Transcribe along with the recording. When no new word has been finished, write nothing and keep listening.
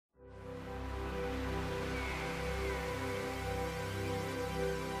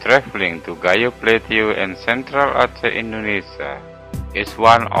Traveling to Gayo Plateau in Central Aceh, Indonesia is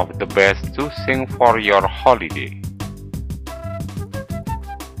one of the best choosing for your holiday.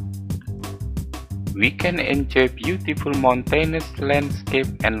 We can enjoy beautiful mountainous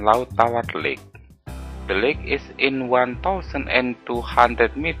landscape and Laut Tawar Lake. The lake is in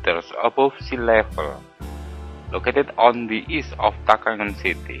 1,200 meters above sea level, located on the east of Takengon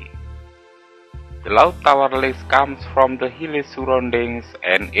City. The Laut Tawar Lake comes from the hilly surroundings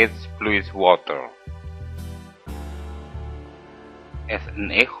and its bluish water. As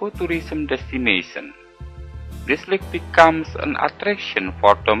an ecotourism destination, this lake becomes an attraction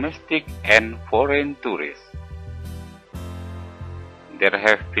for domestic and foreign tourists. There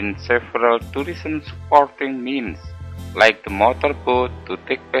have been several tourism supporting means, like the motorboat to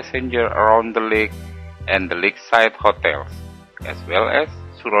take passengers around the lake and the lakeside hotels, as well as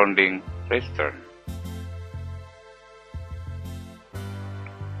surrounding restaurants.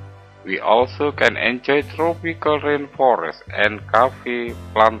 We also can enjoy tropical rainforests and coffee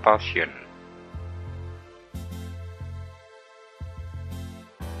plantation.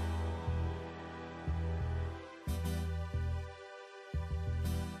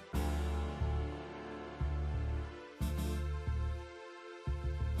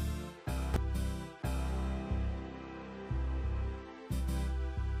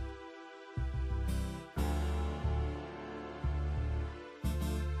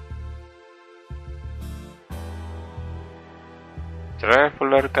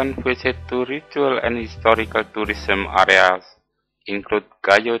 Traveler can visit two ritual and historical tourism areas, include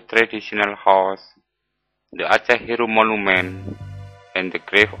Gayo Traditional House, the Aceh Hero Monument, and the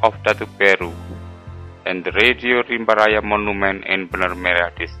Grave of Datu Beru, and the Radio Rimbaraya Monument in Bener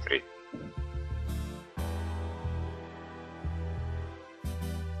Merah District.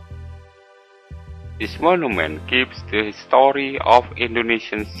 This monument keeps the history of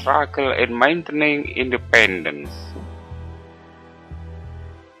Indonesian struggle in maintaining independence.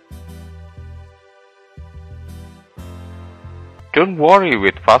 Don't worry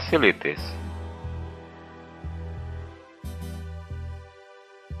with facilities.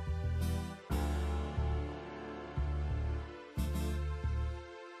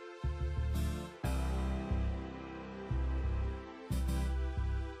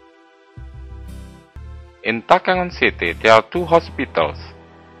 In Takengon City, there are two hospitals.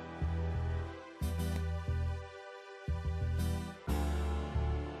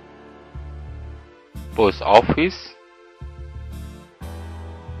 Post office,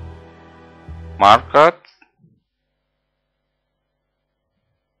 market,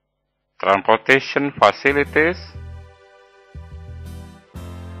 transportation facilities,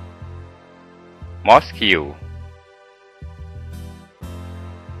 mosque,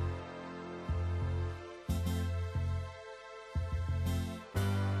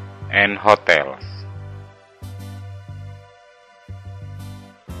 and hotels.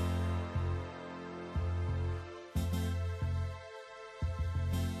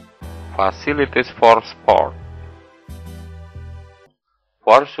 Facilities for sport.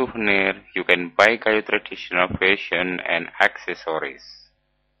 For souvenir, you can buy Gayo traditional fashion and accessories.